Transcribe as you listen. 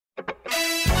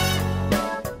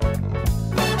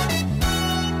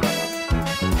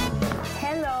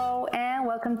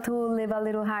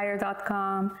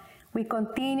alituhigher.com. We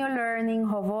continue learning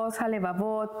Hovot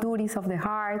HaLevavot, Duties of the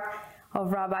Heart,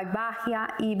 of Rabbi Bahya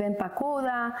Ibn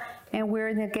Pakuda, and we're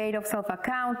in the Gate of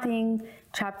Self-Accounting,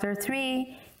 Chapter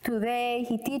 3. Today,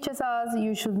 he teaches us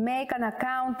you should make an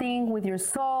accounting with your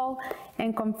soul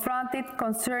and confront it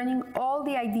concerning all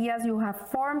the ideas you have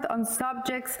formed on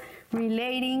subjects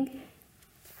relating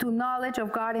to knowledge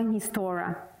of God and His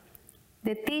Torah.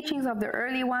 The teachings of the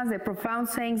early ones, the profound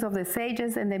sayings of the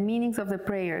sages, and the meanings of the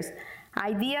prayers.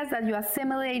 Ideas that you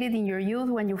assimilated in your youth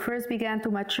when you first began to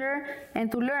mature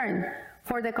and to learn.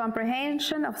 For the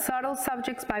comprehension of subtle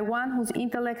subjects by one whose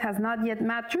intellect has not yet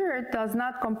matured does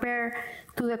not compare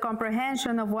to the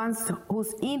comprehension of one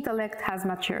whose intellect has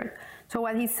matured. So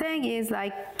what he's saying is,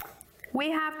 like, we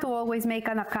have to always make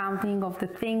an accounting of the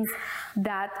things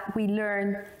that we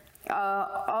learn,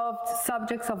 of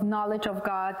subjects of knowledge of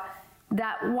God,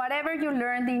 that whatever you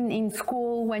learned in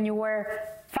school when you were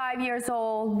 5 years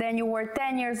old, then you were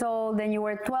 10 years old, then you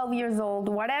were 12 years old,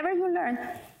 whatever you learned,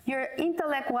 your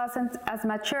intellect wasn't as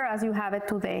mature as you have it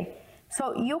today.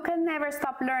 So you can never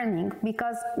stop learning,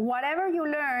 because whatever you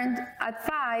learned at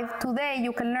 5, today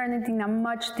you can learn it in a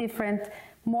much different,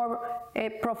 more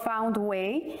profound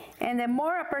way. And the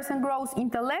more a person grows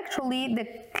intellectually, the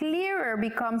clearer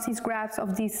becomes his grasp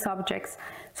of these subjects.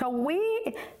 So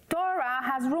Torah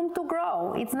has room to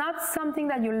grow. It's not something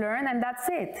that you learn and that's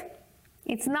it.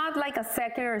 It's not like a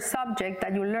secular subject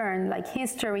that you learn, like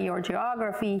history or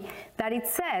geography, that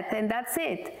it's set and that's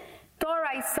it.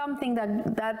 Torah is something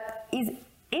that is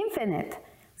infinite.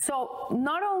 So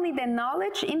not only the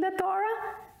knowledge in the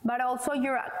Torah, but also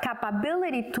your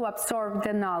capability to absorb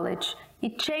the knowledge.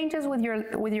 It changes with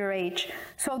your age.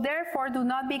 So therefore, do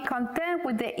not be content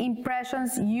with the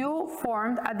impressions you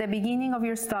formed at the beginning of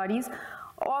your studies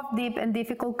of deep and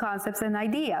difficult concepts and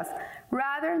ideas.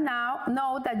 Rather, now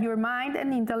know that your mind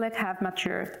and intellect have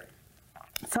matured.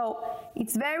 So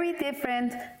it's very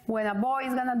different when a boy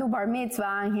is gonna do bar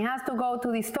mitzvah and he has to go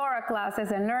to these Torah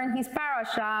classes and learn his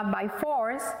parasha by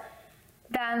force,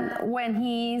 than when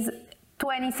he's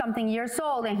 20-something years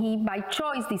old and he by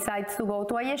choice decides to go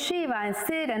to a yeshiva and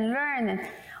sit and learn,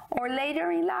 or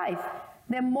later in life.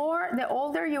 The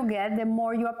older you get, the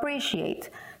more you appreciate.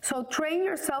 So train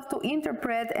yourself to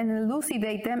interpret and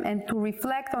elucidate them and to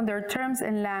reflect on their terms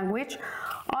and language,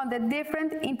 on the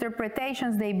different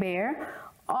interpretations they bear,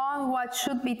 on what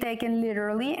should be taken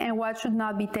literally and what should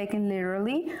not be taken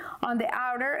literally, on the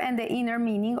outer and the inner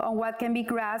meaning, on what can be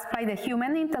grasped by the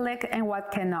human intellect and what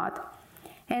cannot.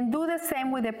 And do the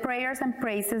same with the prayers and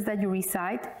praises that you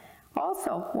recite.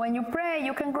 Also, when you pray,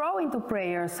 you can grow into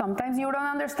prayers. Sometimes you don't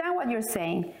understand what you're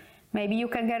saying. Maybe you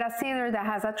can get a siddur that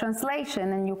has a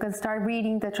translation and you can start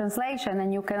reading the translation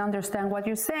and you can understand what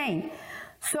you're saying.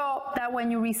 So that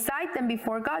when you recite them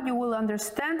before God, you will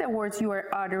understand the words you are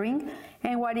uttering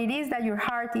and what it is that your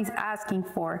heart is asking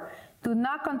for. Do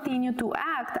not continue to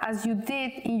act as you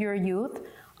did in your youth,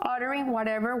 uttering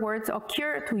whatever words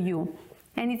occur to you.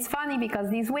 And it's funny because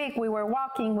this week we were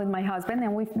walking with my husband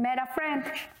and we met a friend.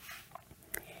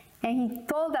 And he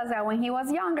told us that when he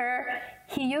was younger,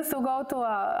 he used to go to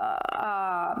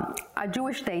a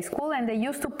Jewish day school and they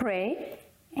used to pray.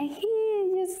 And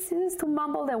he just used to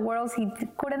mumble the words. He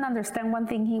couldn't understand one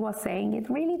thing he was saying. It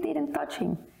really didn't touch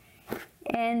him.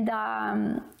 And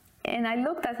I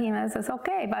looked at him and I says,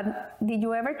 okay, but did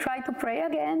you ever try to pray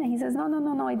again? And he says,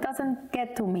 no, it doesn't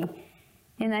get to me.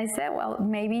 And I said, well,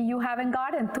 maybe you haven't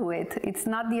gotten to it. It's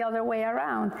not the other way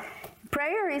around.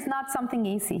 Prayer is not something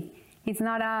easy. It's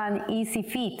not an easy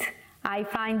feat. I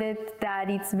find it that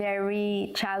it's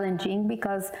very challenging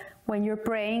because when you're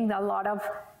praying, there are a lot of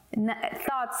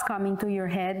thoughts come into your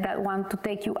head that want to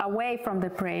take you away from the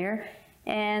prayer.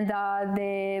 And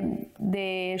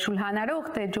the Shulchan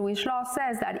Aruch, the Jewish law,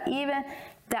 says that even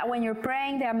that when you're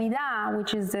praying the Amidah,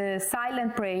 which is the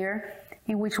silent prayer,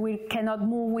 in which we cannot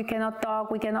move, we cannot talk,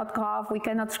 we cannot cough, we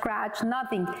cannot scratch,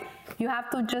 nothing. You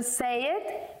have to just say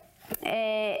it.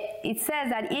 It says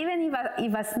that even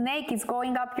if a snake is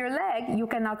going up your leg, you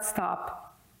cannot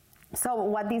stop. So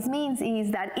what this means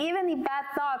is that even if bad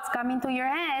thoughts come into your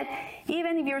head,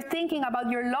 even if you're thinking about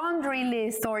your laundry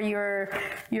list or your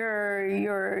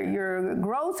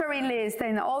grocery list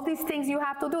and all these things you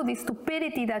have to do, this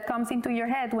stupidity that comes into your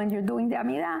head when you're doing the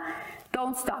Amidah,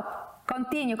 don't stop.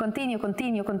 Continue,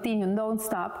 don't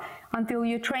stop until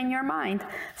you train your mind.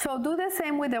 So do the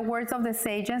same with the words of the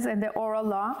sages and the oral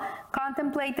law.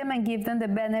 Contemplate them and give them the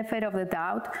benefit of the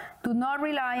doubt. Do not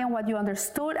rely on what you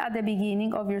understood at the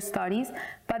beginning of your studies,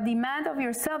 but demand of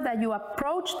yourself that you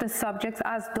approach the subjects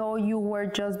as though you were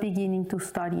just beginning to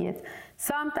study it.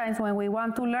 Sometimes when we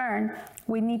want to learn,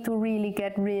 we need to really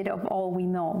get rid of all we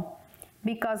know.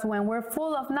 because when we're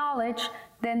full of knowledge,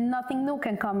 then nothing new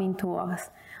can come into us.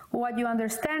 What you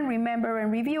understand, remember,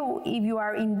 and review. If you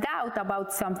are in doubt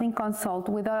about something, consult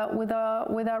with a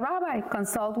rabbi,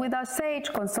 consult with a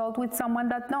sage, consult with someone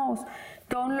that knows.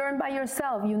 Don't learn by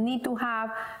yourself. You need to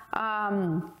have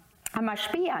a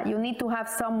mashpia. You need to have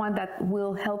someone that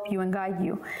will help you and guide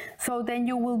you. So then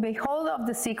you will behold of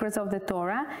the secrets of the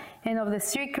Torah and of the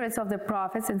secrets of the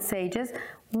prophets and sages,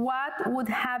 what would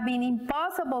have been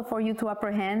impossible for you to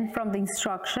apprehend from the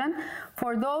instruction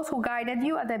for those who guided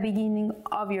you at the beginning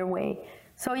of your way.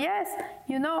 So yes,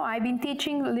 you know, I've been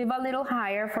teaching Live a Little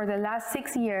Higher for the last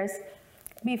 6 years.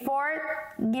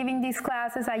 Before giving these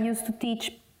classes, I used to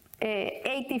teach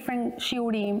 8 different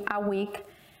shiurim a week,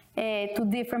 to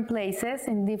different places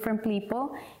and different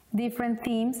people, different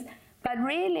teams. But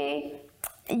really,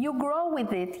 you grow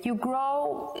with it. You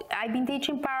grow. I've been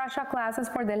teaching parasha classes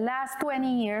for the last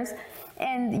 20 years,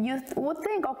 and you would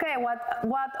think, okay,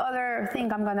 what other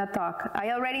thing I'm gonna talk?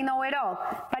 I already know it all.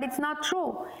 But it's not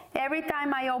true. Every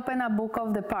time I open a book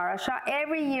of the parasha,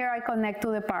 every year I connect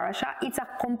to the parasha, it's a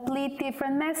complete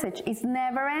different message. It's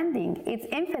never ending. It's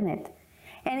infinite.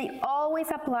 And it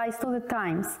always applies to the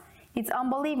times. It's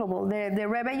unbelievable. The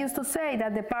Rebbe used to say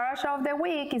that the parasha of the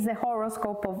week is the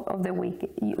horoscope of the week.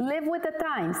 You live with the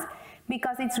times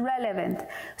because it's relevant.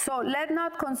 So let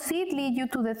not conceit lead you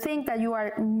to the think that you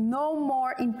are no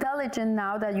more intelligent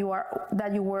now that you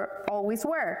were always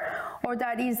were, or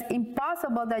that it is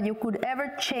impossible that you could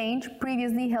ever change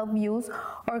previously held views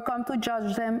or come to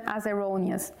judge them as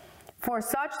erroneous. For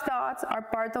such thoughts are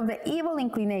part of the evil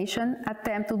inclination,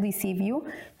 attempt to deceive you,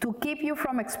 to keep you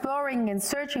from exploring and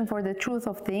searching for the truth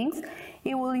of things.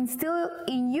 It will instill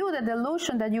in you the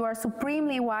delusion that you are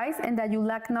supremely wise and that you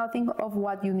lack nothing of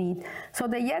what you need. So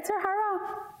the Yetzer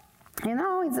Hara, you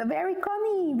know, it's a very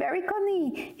cunning, very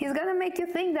cunning. He's gonna make you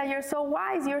think that you're so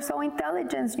wise, you're so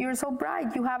intelligent, you're so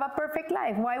bright, you have a perfect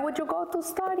life. Why would you go to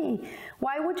study?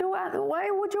 Why would you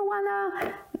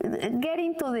wanna get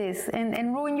into this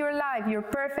and ruin your life, your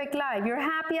perfect life? You're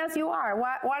happy as you are.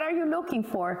 What are you looking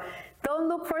for? Don't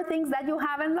look for things that you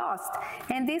haven't lost.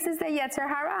 And this is the Yetzer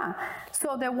Hara.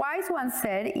 So the wise one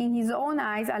said, in his own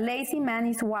eyes, a lazy man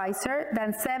is wiser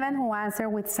than 7 who answer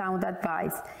with sound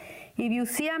advice. If you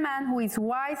see a man who is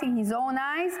wise in his own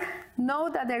eyes, know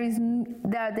that there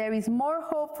is more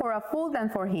hope for a fool than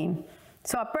for him.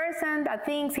 So a person that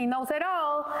thinks he knows it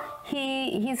all,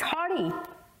 he's haughty.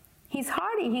 He's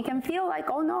haughty. He can feel like,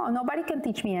 oh no, nobody can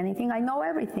teach me anything. I know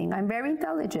everything. I'm very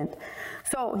intelligent.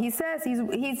 So he says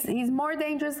he's more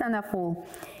dangerous than a fool.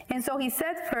 And so he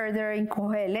said further in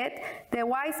Kohelet, the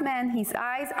wise man, his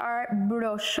eyes are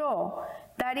brosho.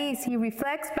 That is, he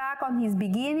reflects back on his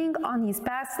beginning, on his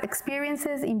past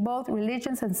experiences in both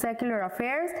religions and secular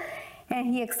affairs, and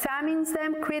he examines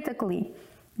them critically,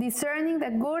 discerning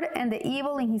the good and the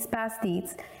evil in his past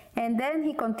deeds. And then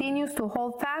he continues to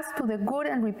hold fast to the good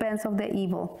and repents of the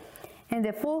evil. And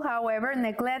the fool, however,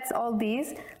 neglects all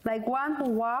this, like one who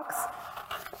walks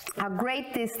a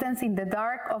great distance in the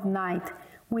dark of night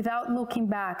without looking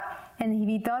back. And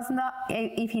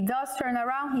if he does turn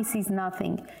around, he sees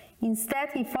nothing. Instead,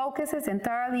 he focuses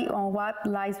entirely on what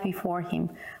lies before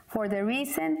him. For the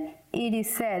reason it is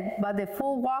said, but the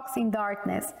fool walks in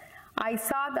darkness. I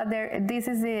saw that this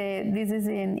is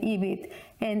in Ibid,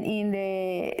 and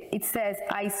it says,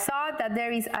 I saw that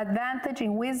there is advantage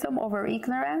in wisdom over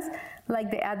ignorance, like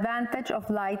the advantage of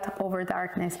light over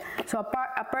darkness. So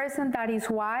a person that is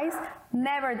wise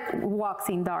never walks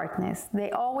in darkness.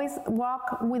 They always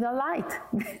walk with a light.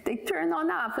 They turn on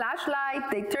a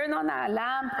flashlight, they turn on a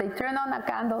lamp, they turn on a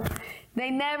candle. They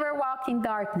never walk in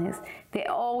darkness. They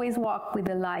always walk with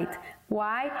the light.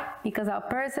 Why? Because a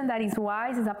person that is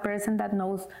wise is a person that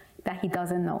knows that he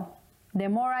doesn't know. The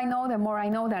more I know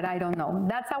that I don't know.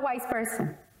 That's a wise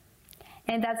person.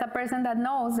 And that's a person that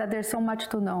knows that there's so much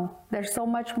to know. There's so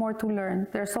much more to learn.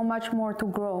 There's so much more to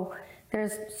grow.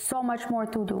 There's so much more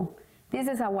to do. This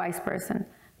is a wise person.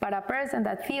 But a person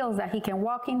that feels that he can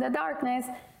walk in the darkness,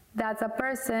 that's a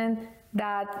person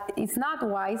that is not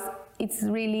wise. It's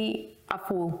really a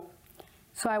fool.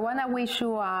 So I want to wish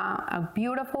you a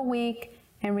beautiful week,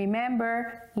 and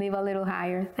remember, live a little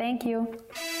higher. Thank you.